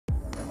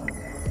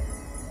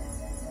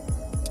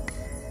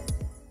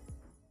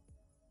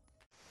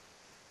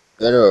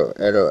Hello.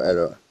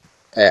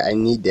 I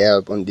need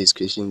help on this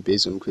question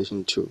based on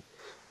question 2.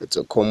 It's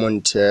a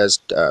common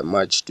test,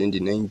 March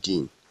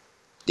 2019.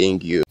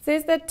 Thank you. It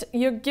says that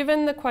you're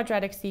given the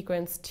quadratic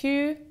sequence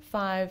 2,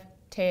 5,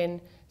 10,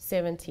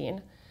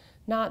 17.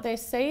 Now, they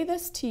say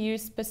this to you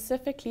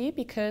specifically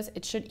because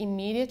it should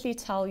immediately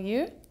tell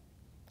you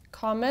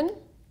common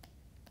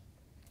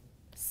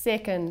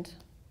second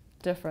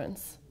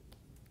difference.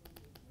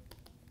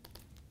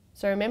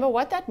 So remember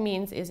what that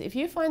means is if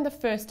you find the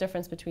first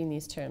difference between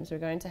these terms, we're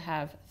going to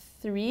have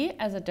 3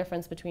 as a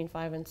difference between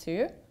 5 and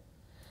 2,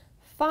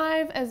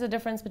 5 as a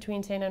difference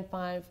between 10 and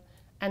 5,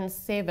 and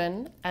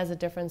 7 as a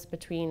difference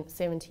between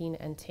 17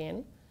 and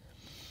 10.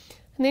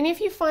 And then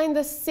if you find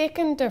the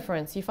second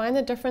difference, you find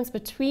the difference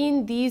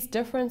between these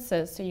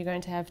differences, so you're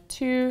going to have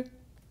 2,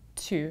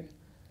 2.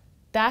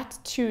 That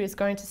 2 is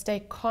going to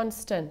stay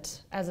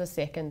constant as a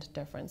second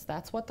difference.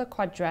 That's what the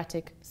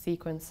quadratic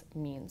sequence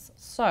means.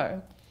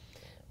 So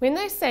when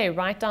they say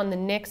write down the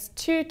next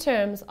 2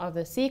 terms of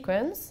the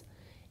sequence,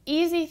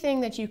 easy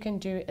thing that you can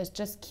do is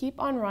just keep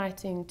on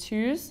writing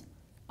 2's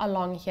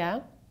along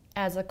here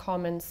as a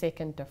common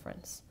second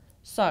difference.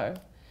 So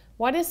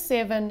what is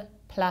 7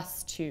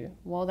 plus 2?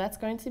 Well, that's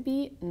going to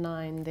be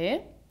 9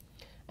 there.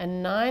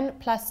 And 9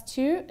 plus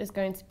 2 is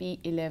going to be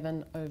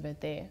 11 over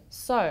there.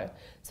 So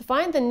to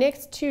find the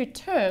next 2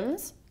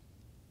 terms,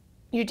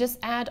 you just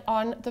add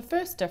on the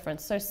first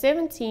difference. So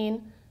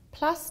 17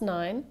 plus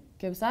 9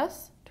 gives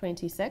us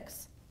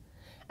 26,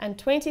 and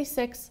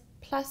 26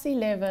 plus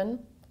 11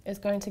 is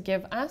going to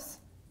give us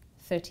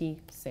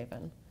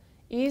 37.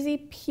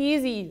 Easy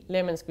peasy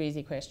lemon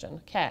squeezy question.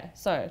 Okay,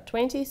 so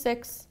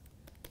 26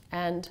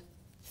 and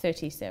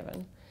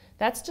 37.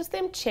 That's just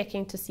them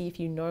checking to see if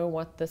you know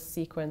what this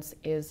sequence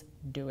is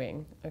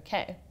doing.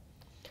 Okay,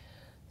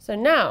 so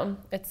now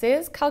it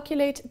says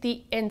calculate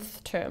the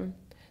nth term.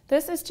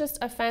 This is just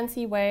a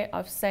fancy way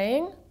of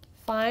saying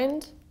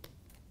find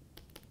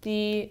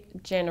the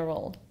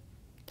general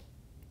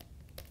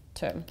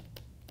term.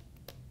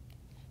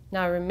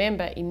 Now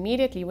remember,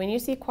 immediately when you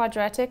see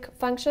quadratic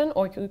function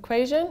or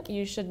equation,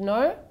 you should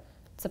know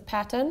it's a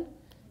pattern,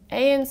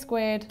 an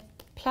squared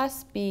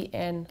plus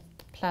bn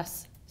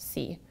plus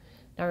c.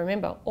 Now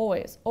remember,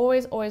 always,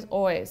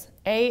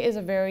 a is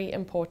a very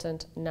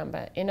important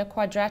number. In a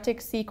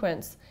quadratic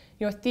sequence,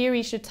 your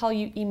theory should tell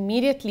you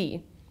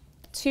immediately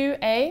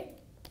 2a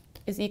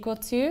is equal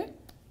to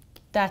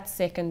that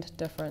second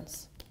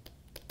difference.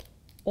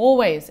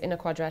 Always in a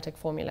quadratic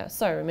formula.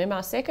 So remember,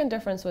 our second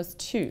difference was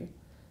 2.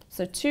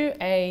 So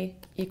 2a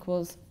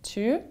equals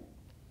 2,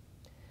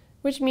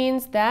 which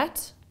means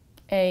that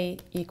a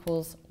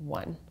equals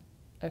 1.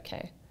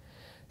 Okay.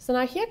 So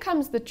now here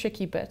comes the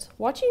tricky bit.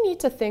 What you need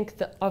to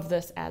think of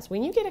this as,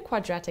 when you get a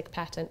quadratic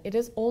pattern, it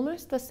is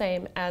almost the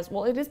same as,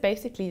 well, it is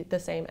basically the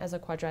same as a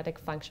quadratic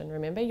function.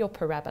 Remember your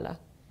parabola.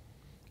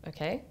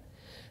 Okay.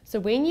 So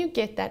when you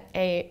get that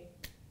a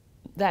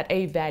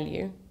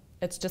value,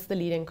 it's just the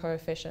leading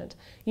coefficient.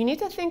 You need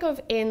to think of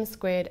n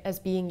squared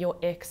as being your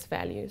x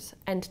values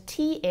and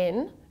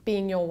tn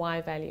being your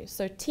y values.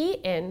 So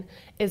tn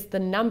is the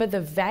number,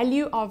 the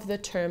value of the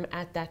term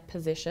at that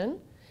position,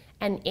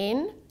 and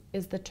n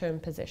is the term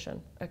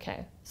position.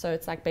 Okay, so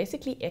it's like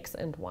basically x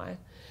and y.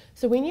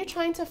 So when you're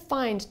trying to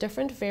find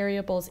different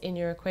variables in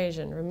your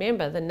equation,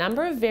 remember the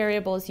number of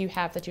variables you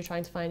have that you're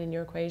trying to find in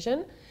your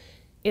equation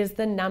is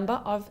the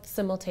number of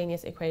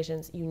simultaneous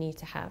equations you need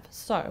to have.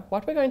 So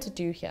what we're going to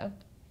do here,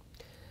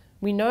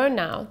 we know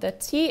now that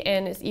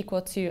Tn is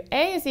equal to,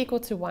 A is equal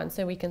to 1,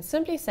 so we can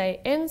simply say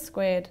n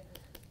squared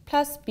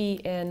plus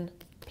Bn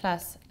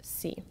plus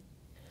C.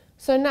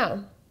 So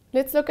now,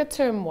 let's look at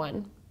term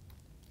 1.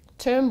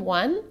 Term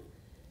 1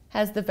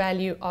 has the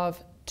value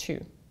of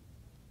 2.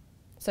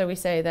 So we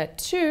say that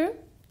 2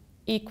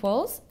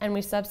 equals, and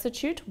we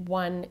substitute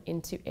 1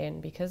 into n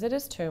because it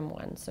is term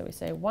 1. So we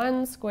say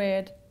 1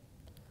 squared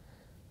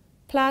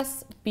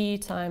plus b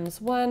times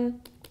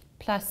 1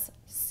 plus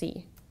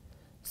c.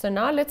 So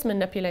now let's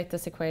manipulate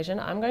this equation.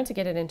 I'm going to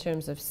get it in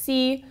terms of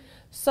c.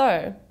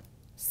 So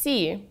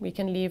c we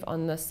can leave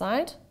on this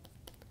side.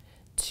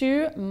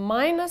 2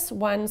 minus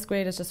 1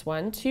 squared is just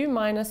 1. 2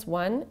 minus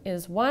 1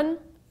 is 1.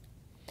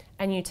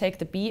 And you take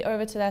the b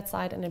over to that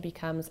side and it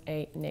becomes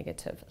a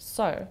negative.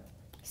 So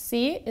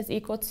c is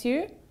equal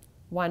to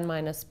 1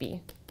 minus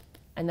b.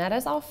 And that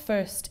is our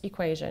first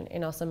equation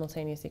in our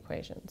simultaneous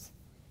equations.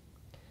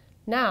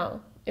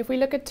 Now, if we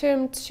look at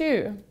term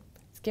 2,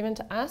 it's given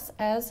to us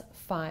as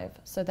 5.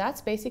 So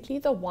that's basically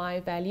the y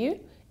value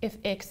if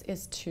x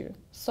is 2.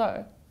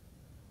 So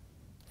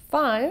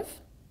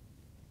 5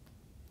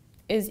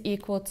 is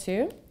equal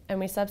to, and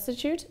we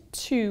substitute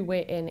 2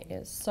 where n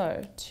is.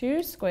 So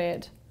 2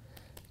 squared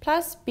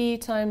plus b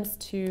times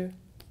 2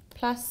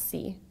 plus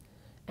c.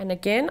 And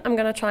again, I'm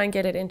going to try and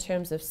get it in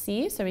terms of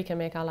c so we can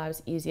make our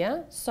lives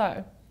easier.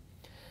 So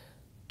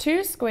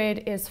 2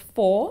 squared is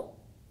 4.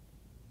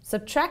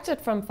 Subtracted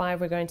from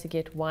 5, we're going to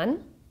get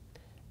 1.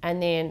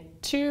 And then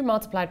 2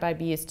 multiplied by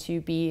b is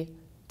 2b.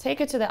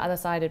 Take it to the other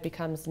side, it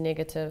becomes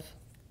negative.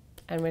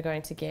 And we're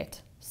going to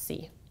get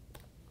c.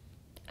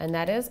 and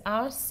that is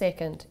our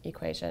second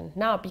equation.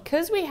 Now,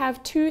 because we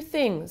have two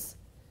things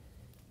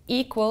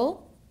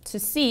equal to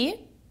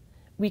c,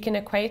 we can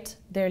equate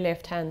their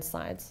left-hand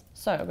sides.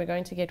 So we're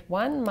going to get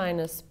 1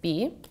 minus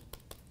b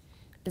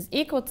is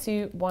equal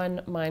to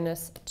 1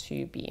 minus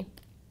 2b.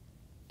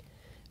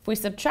 If we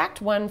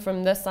subtract 1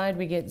 from this side,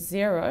 we get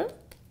 0.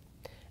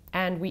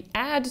 And we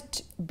add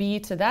b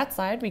to that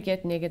side, we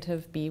get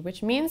negative b,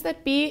 which means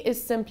that b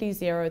is simply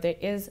 0. There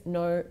is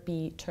no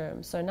b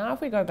term. So now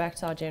if we go back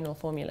to our general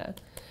formula,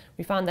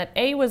 we found that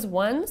a was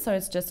 1, so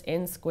it's just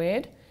n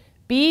squared.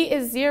 B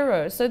is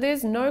 0, so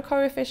there's no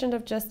coefficient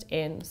of just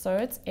n. So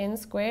it's n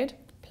squared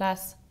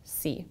plus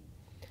c.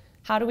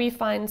 How do we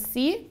find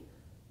c?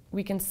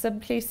 We can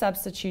simply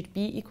substitute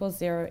b equals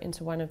 0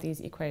 into one of these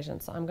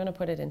equations. So I'm going to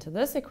put it into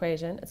this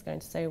equation. It's going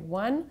to say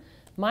 1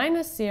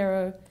 minus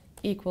 0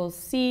 equals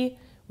c,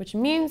 which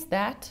means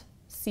that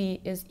c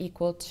is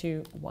equal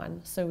to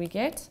 1. So we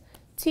get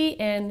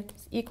Tn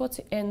is equal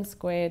to n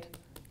squared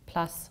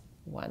plus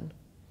 1. And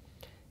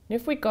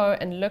if we go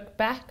and look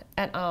back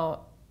at our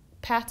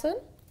pattern,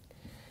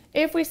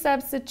 if we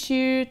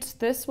substitute,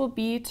 this will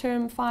be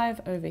term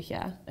 5 over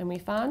here. And we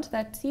found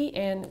that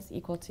Tn is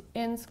equal to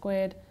n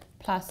squared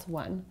plus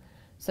 1.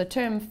 So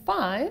term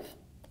 5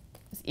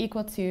 is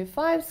equal to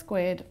 5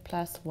 squared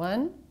plus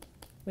 1,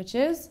 which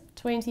is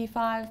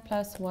 25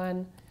 plus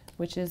 1,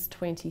 which is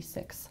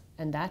 26.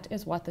 And that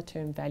is what the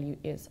term value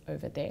is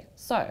over there.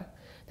 So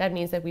that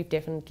means that we've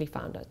definitely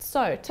found it.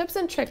 So tips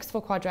and tricks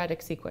for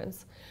quadratic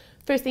sequence.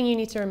 First thing you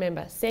need to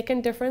remember,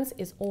 second difference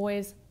is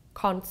always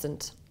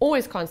constant.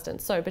 Always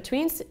constant. So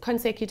between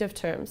consecutive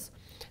terms,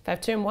 if I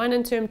have term 1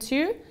 and term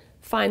 2,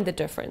 find the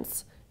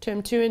difference.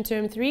 Term 2 and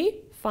term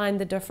 3, find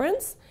the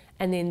difference.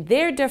 And then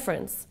their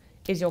difference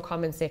is your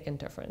common second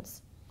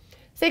difference.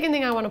 Second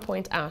thing I want to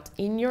point out,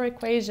 in your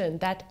equation,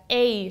 that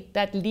a,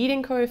 that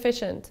leading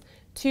coefficient,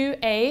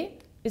 2a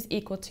is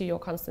equal to your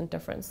constant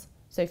difference.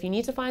 So if you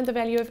need to find the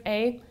value of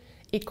a,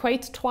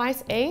 equate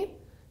twice a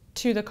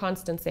to the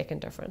constant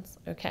second difference,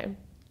 okay?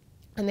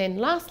 And then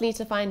lastly,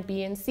 to find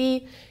b and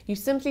c, you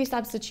simply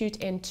substitute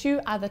in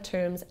two other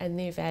terms and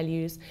their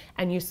values,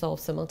 and you solve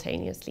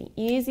simultaneously.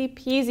 Easy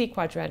peasy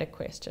quadratic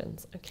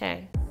questions,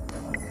 okay?